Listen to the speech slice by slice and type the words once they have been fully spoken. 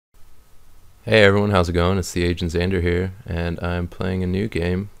Hey everyone, how's it going? It's the Agent Xander here, and I'm playing a new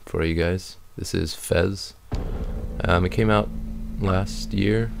game for you guys. This is Fez. It came out last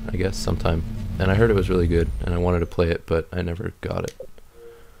year, I guess, sometime, and I heard it was really good, and I wanted to play it, but I never got it.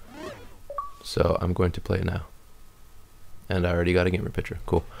 So I'm going to play it now. And I already got a gamer picture.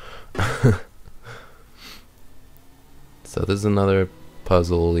 Cool. So this is another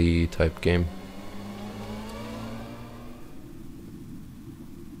puzzle-y type game.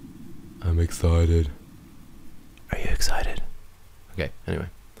 I'm excited. Are you excited? Okay, anyway.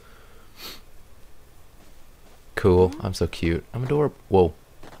 Cool, I'm so cute. I'm adorable. Whoa.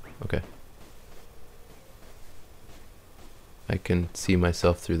 Okay. I can see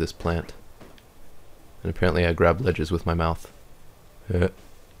myself through this plant. And apparently I grab ledges with my mouth. Nom,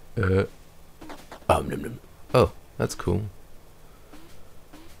 nom, nom. Oh, that's cool.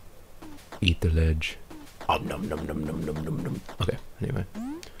 Eat the ledge. Nom, nom, nom, nom, nom, nom, nom, nom. Okay, anyway.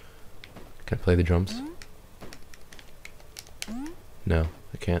 Can I play the drums? No,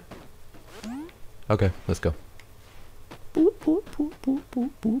 I can't. Okay, let's go. Boop, boop, boop, boop, boop,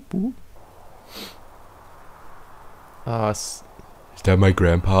 boop, boop. Oh, is that my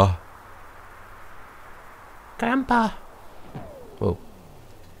grandpa? Grandpa! Whoa.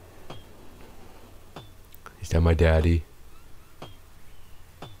 Is that my daddy?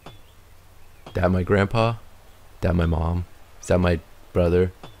 That my grandpa? That my mom? Is that my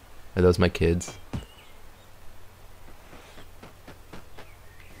brother? Are those my kids?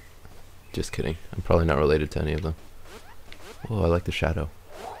 Just kidding. I'm probably not related to any of them. Oh, I like the shadow.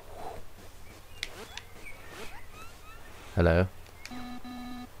 Hello.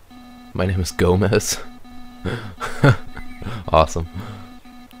 My name is Gomez. Awesome.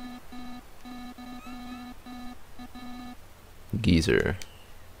 Geezer.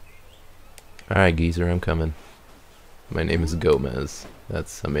 Alright, Geezer, I'm coming. My name is Gomez.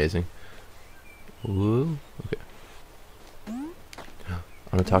 That's amazing. Woo. Okay. I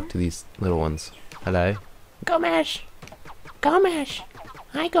want to talk to these little ones. Hello. Gomez! Gomez!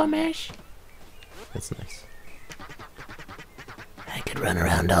 Hi, Gomez! That's nice. I could run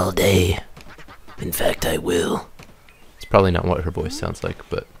around all day. In fact, I will. It's probably not what her voice sounds like,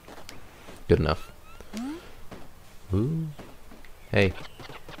 but good enough. Ooh. Hey.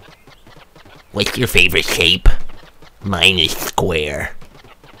 What's your favorite shape? Mine is square.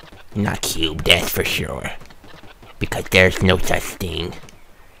 Not cube, that's for sure. Because there's no such thing.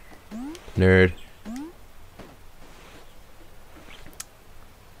 Nerd.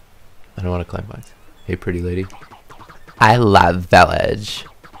 I don't want to climb vines. Hey, pretty lady. I love Village.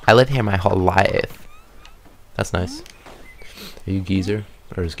 I lived here my whole life. That's nice. Are you Geezer?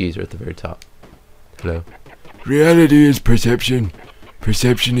 Or is Geezer at the very top? Hello. Reality is perception.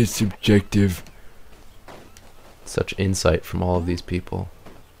 Perception is subjective. Such insight from all of these people.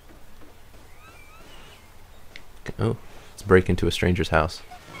 Oh, let's break into a stranger's house.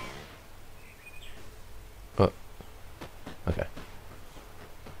 Oh, okay.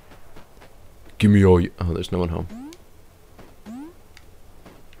 Give me all you. Oh, there's no one home.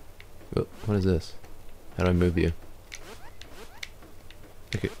 Oh, what is this? How do I move you?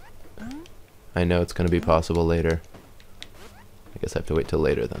 Okay. I know it's gonna be possible later. I guess I have to wait till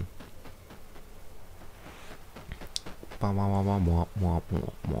later then.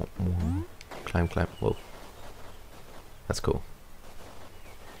 Climb, climb. Whoa. That's cool.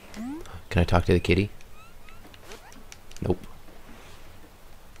 Can I talk to the kitty? Nope.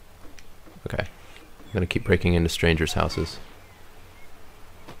 Okay. I'm gonna keep breaking into strangers' houses.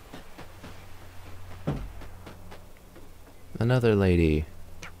 Another lady.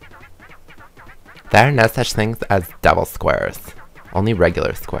 There are no such things as double squares. Only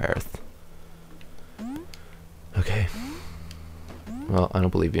regular squares. Okay. Well, I don't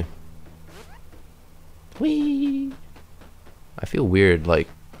believe you. Whee! I feel weird, like,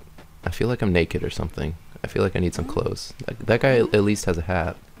 I feel like I'm naked or something. I feel like I need some clothes. That guy at least has a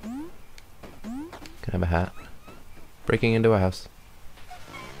hat. Can I have a hat? Breaking into a house.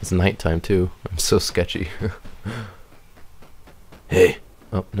 It's nighttime too. I'm so sketchy. Hey!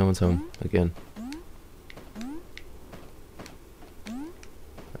 Oh, no one's home again.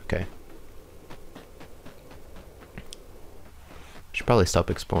 Okay. Should probably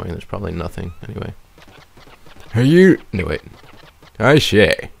stop exploring. There's probably nothing anyway. Are you? No, wait. I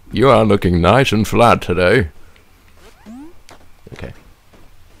say, you are looking nice and flat today. Okay.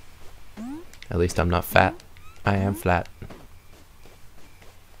 At least I'm not fat. I am flat.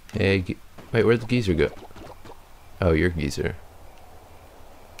 Hey, wait, where'd the geezer go? Oh, you're Geezer.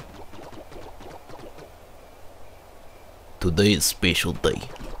 Today is special day.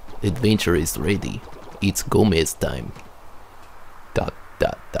 Adventure is ready. It's Gomez time. Dot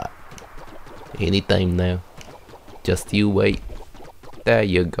dot dot. Anytime now. Just you wait. There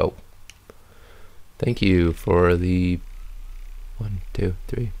you go. Thank you for the 1, 2,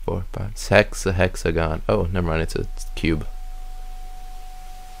 3, 4, 5 hexagon. Oh, never mind. It's a cube.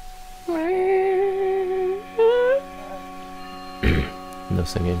 No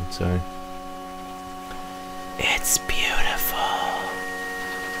singing. Sorry. It's beautiful.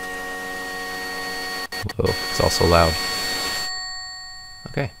 Whoa, it's also loud.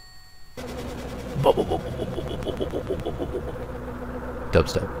 Okay.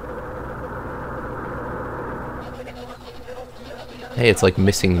 Dubstep. Hey, it's like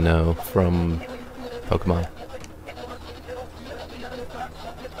Missing No from Pokemon.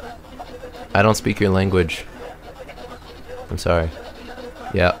 I don't speak your language. I'm sorry.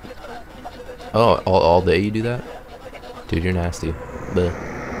 Yeah. Oh, all day you do that? Dude, you're nasty. Bleh.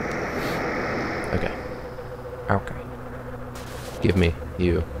 Okay. Okay. Give me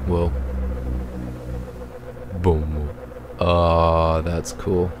you. Whoa. Boom. Oh, that's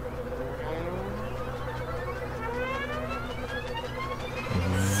cool.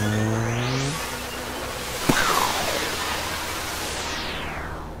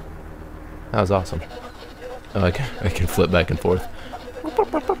 That was awesome. Oh, I can flip back and forth.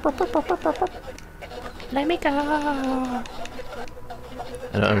 Let me go. I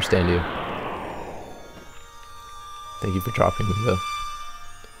don't understand you. Thank you for dropping me though.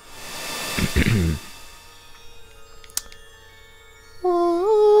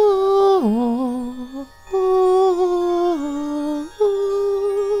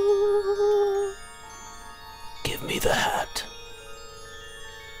 Give me the hat.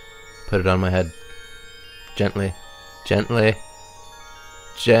 Put it on my head. Gently. Gently.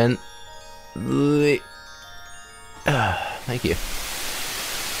 Gently. Thank you.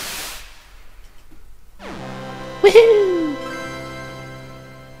 Woohoo!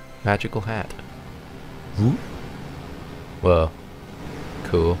 Magical hat. Whoa.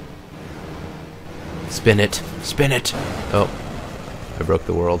 Cool. Spin it. Spin it. Oh. I broke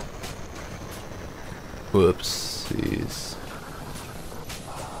the world. Whoopsies.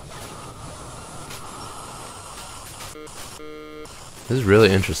 This is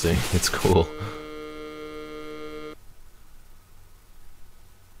really interesting. It's cool.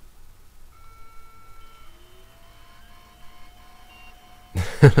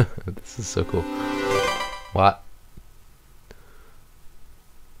 This is so cool. What?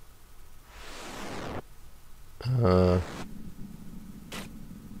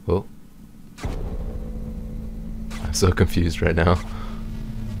 Whoa. I'm so confused right now.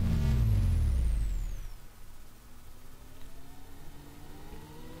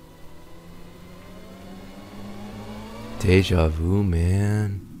 Deja vu,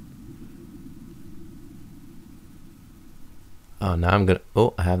 man. Oh, now I'm gonna...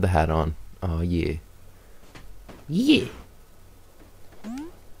 Oh, I have the hat on. Oh, yeah. Yeah.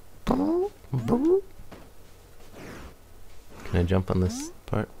 Can I jump on this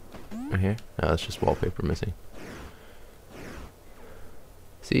part? Right here? No, that's just wallpaper missing.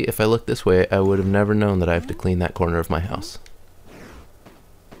 See, if I looked this way, I would have never known that I have to clean that corner of my house.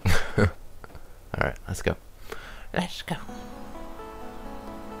 Alright, let's go. Let's go.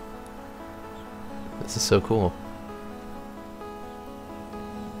 This is so cool.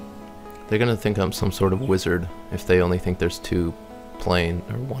 They're gonna think I'm some sort of wizard if they only think there's two plane,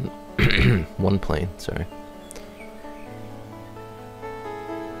 or one one plane, sorry.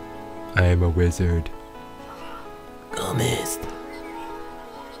 I am a wizard. Gomez.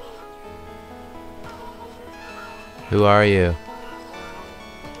 Who are you?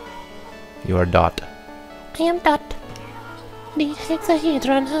 You are Dot. I am Dot. The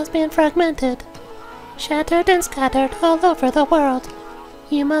hexahedron has been fragmented, shattered and scattered all over the world.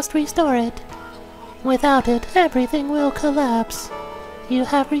 You must restore it. Without it, everything will collapse. You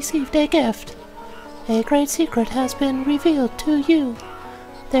have received a gift. A great secret has been revealed to you.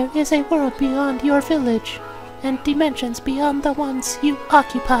 There is a world beyond your village, and dimensions beyond the ones you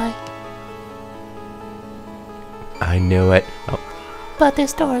occupy. I knew it. Oh. But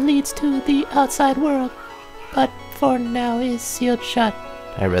this door leads to the outside world, but for now is sealed shut.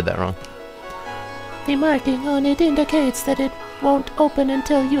 I read that wrong. The marking on it indicates that it won't open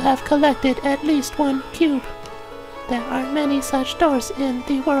until you have collected at least one cube. There are many such doors in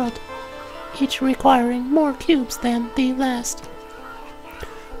the world, each requiring more cubes than the last.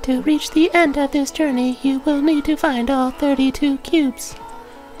 To reach the end of this journey, you will need to find all 32 cubes.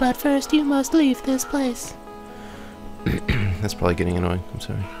 But first you must leave this place. That's probably getting annoying. I'm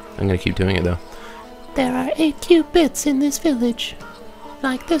sorry. I'm gonna keep doing it though. There are 8 cube bits in this village,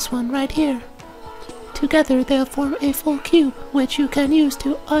 like this one right here. Together they'll form a full cube, which you can use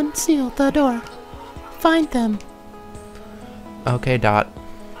to unseal the door. Find them. Okay, Dot.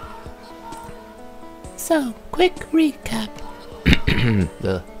 So, quick recap.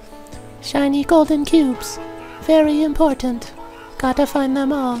 The Shiny golden cubes. Very important. Gotta find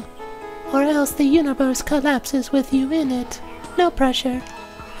them all. Or else the universe collapses with you in it. No pressure.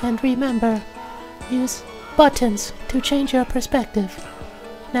 And remember, use buttons to change your perspective.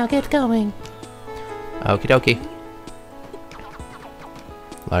 Now get going. Okie dokie.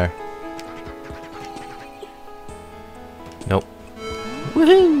 Liar. Nope.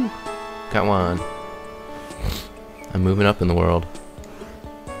 Woohoo! Got one. I'm moving up in the world.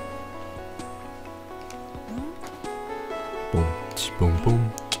 Boom, boom,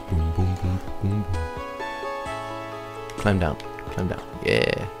 boom, boom, boom, boom, boom, boom. Climb down. Climb down.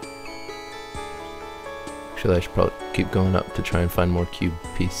 Yeah. Actually, I should probably keep going up to try and find more cube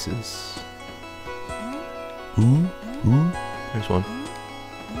pieces. Ooh, ooh. There's one.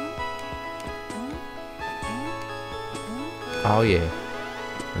 Oh yeah.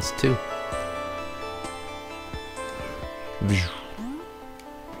 That's two.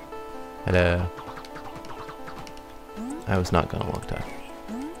 Hello. I was not gonna walk that.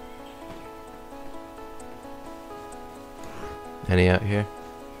 Any out here?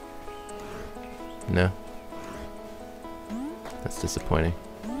 No. That's disappointing.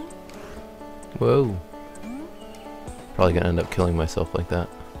 Whoa. Probably gonna end up killing myself like that.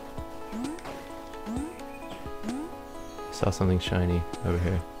 Saw something shiny over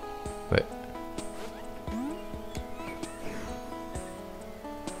here. Wait.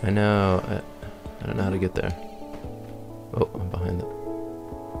 I know. I don't know how to get there. Oh, I'm behind it.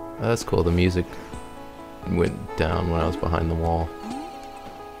 Oh, that's cool. The music went down when I was behind the wall.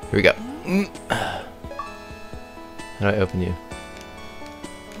 Here we go. How do I open you?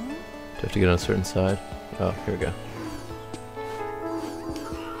 Do I have to get on a certain side? Oh, here we go.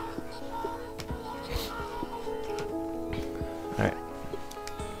 Alright.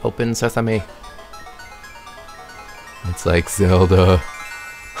 Open sesame. It's like Zelda.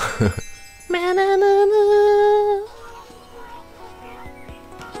 Ma-na-na-na.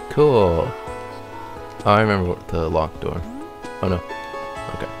 Cool. Oh, I remember the locked door. Oh no.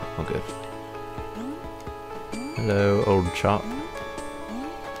 Okay, all good. Hello, old chop.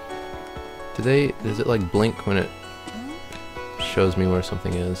 Does it like blink when it shows me where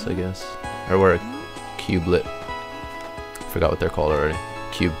something is, I guess? Or where a cubelet. Forgot what they're called already.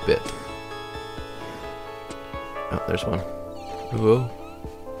 Cube bit. Oh, there's one. Whoa.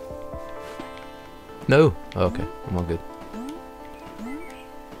 No! Oh, okay, I'm all good.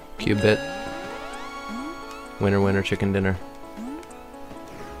 Cube bit. Winner, winner, chicken dinner.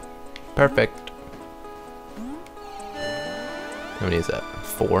 Perfect. How many is that?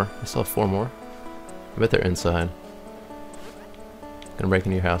 4? I still have 4 more. I bet they're inside. Gonna break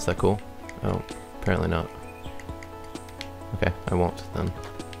into your house, that cool? Oh, apparently not. Okay, I won't then.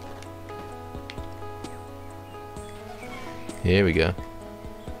 Here we go.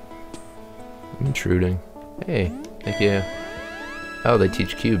 I'm intruding. Hey, thank you. Oh, they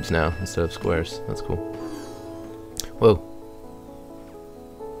teach cubes now instead of squares. That's cool. Whoa.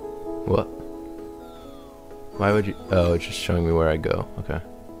 What? Why would you? Oh, it's just showing me where I go. Okay.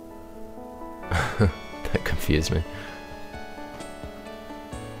 That confused me.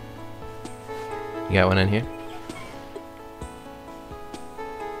 You got one in here?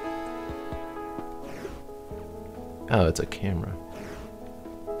 Oh, it's a camera.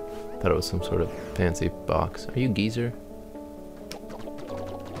 Thought it was some sort of fancy box. Are you geezer?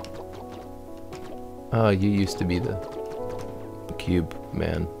 Oh, you used to be the cube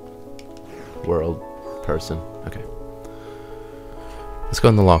man world person. Okay. Let's go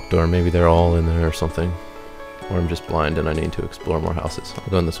in the locked door. Maybe they're all in there or something. Or I'm just blind and I need to explore more houses. I'll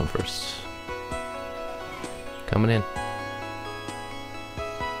go in this one first. Coming in.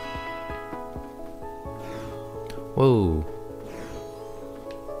 Whoa.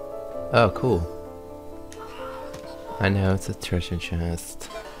 Oh, cool. I know, it's a treasure chest.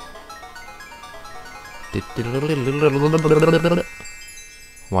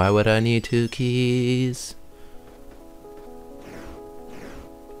 Why would I need 2 keys?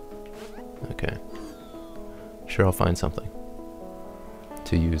 Okay. Sure, I'll find something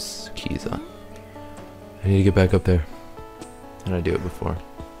to use keys on. I need to get back up there. Did I do it before?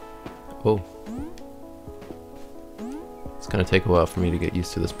 Oh. It's gonna take a while for me to get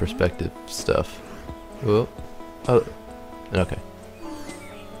used to this perspective stuff. Whoa. Oh. Okay.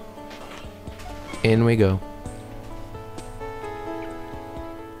 In we go.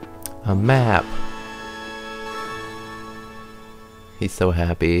 A map.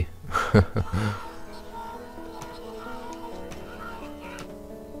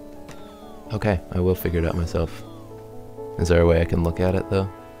 Okay, I will figure it out myself. Is there a way I can look at it though?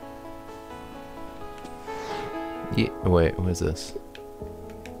 Yeah, wait, what is this?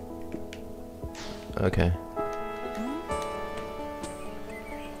 Okay.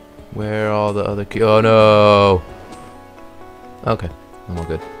 Where are all the other oh no! Okay, I'm all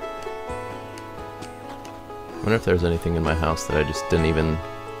good. Wonder if there's anything in my house that I just didn't even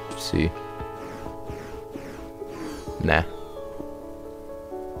see. Nah.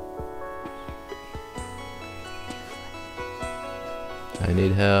 I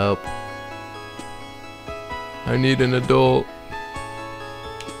need help. I need an adult.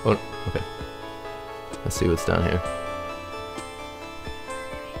 Oh, okay. Let's see what's down here.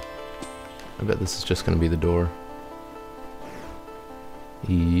 I bet this is just gonna be the door.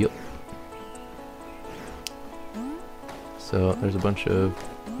 Yep. So there's a bunch of,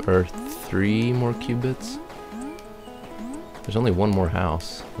 or 3 more qubits. There's only one more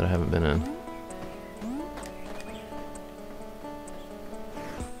house that I haven't been in.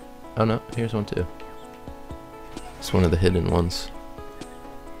 Oh no, here's one too. It's one of the hidden ones.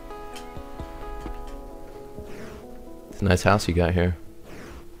 It's a nice house you got here.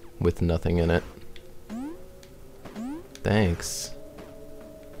 With nothing in it. Thanks.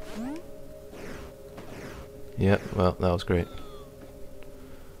 Yep, well, that was great.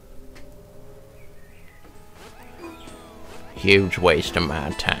 Huge waste of my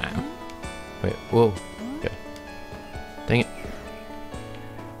time. Wait, whoa. Okay. Dang it.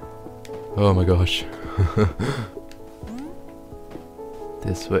 Oh my gosh.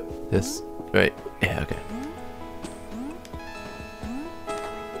 This way, this, right. Yeah, okay.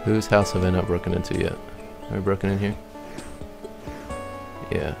 Whose house have I not broken into yet? Have I broken in here?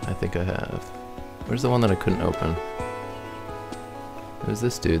 Yeah, I think I have. Where's the one that I couldn't open? It was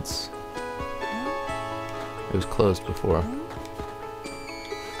this dude's. It was closed before.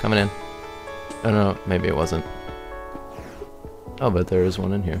 Coming in. Oh no, maybe it wasn't. Oh, but there is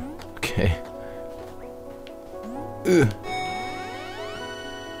one in here. Okay. Ugh.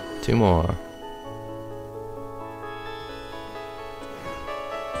 2 more.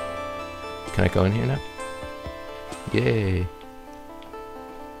 Can I go in here now? Yay.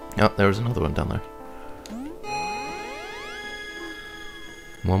 Oh, there was another one down there.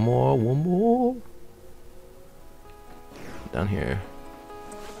 One more. Down here.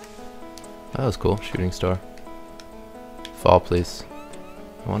 That was cool. Shooting star. Fall, please.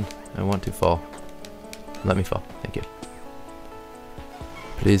 I want to fall. Let me fall. Thank you.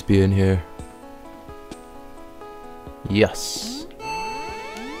 Please be in here. Yes.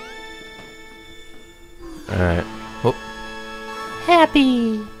 Alright. Oh,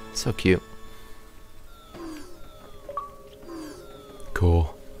 Happy. so cute.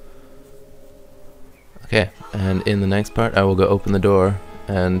 Cool. Okay, and in the next part, I will go open the door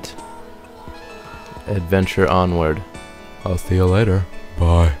and adventure onward. I'll see you later.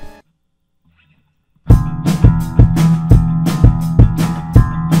 Bye.